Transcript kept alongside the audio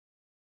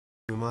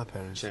With my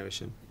parents. Cherish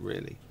them,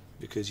 really,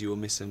 because you will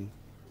miss them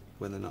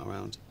when they're not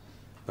around.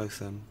 Both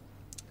of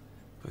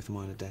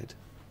mine are dead.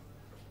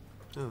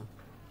 Oh.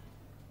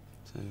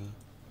 So,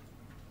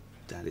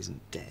 Dad isn't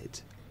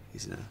dead.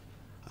 He's in a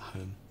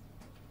home.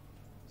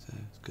 So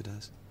it's good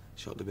as.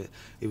 Shocked a bit.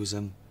 He was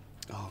oh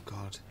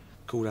God,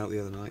 called out the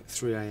other night,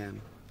 3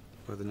 a.m.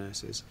 by the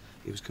nurses.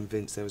 He was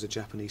convinced there was a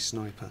Japanese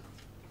sniper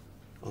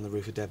on the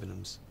roof of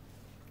Debenhams.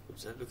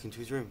 Was that looking into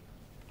his room?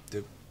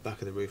 The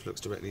back of the roof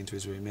looks directly into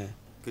his room, yeah.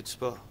 Good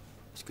spot.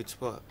 It's a good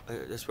spot.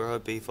 That's where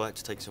I'd be if I had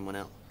to take someone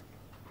out.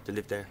 To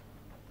live there.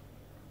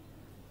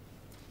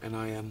 And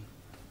I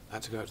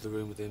had to go out to the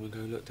room with him and go,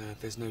 look, Dad,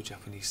 there's no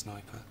Japanese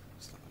sniper.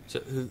 So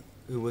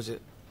who was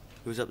it?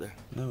 Who was up there?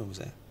 No one was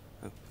there.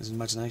 Oh. It was an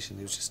imagination.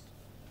 There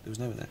was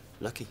no one there.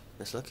 Lucky.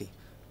 That's lucky.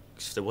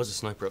 'Cause if there was a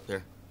sniper up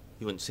there,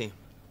 you wouldn't see him.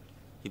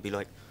 You'd be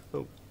like,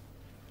 oh,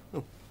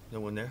 no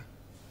one there.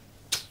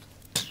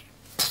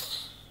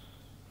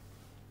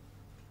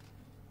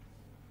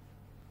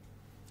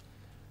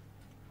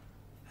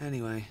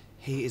 Anyway,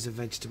 he is a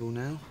vegetable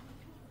now.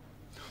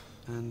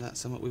 And that's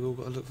something we've all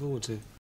got to look forward to.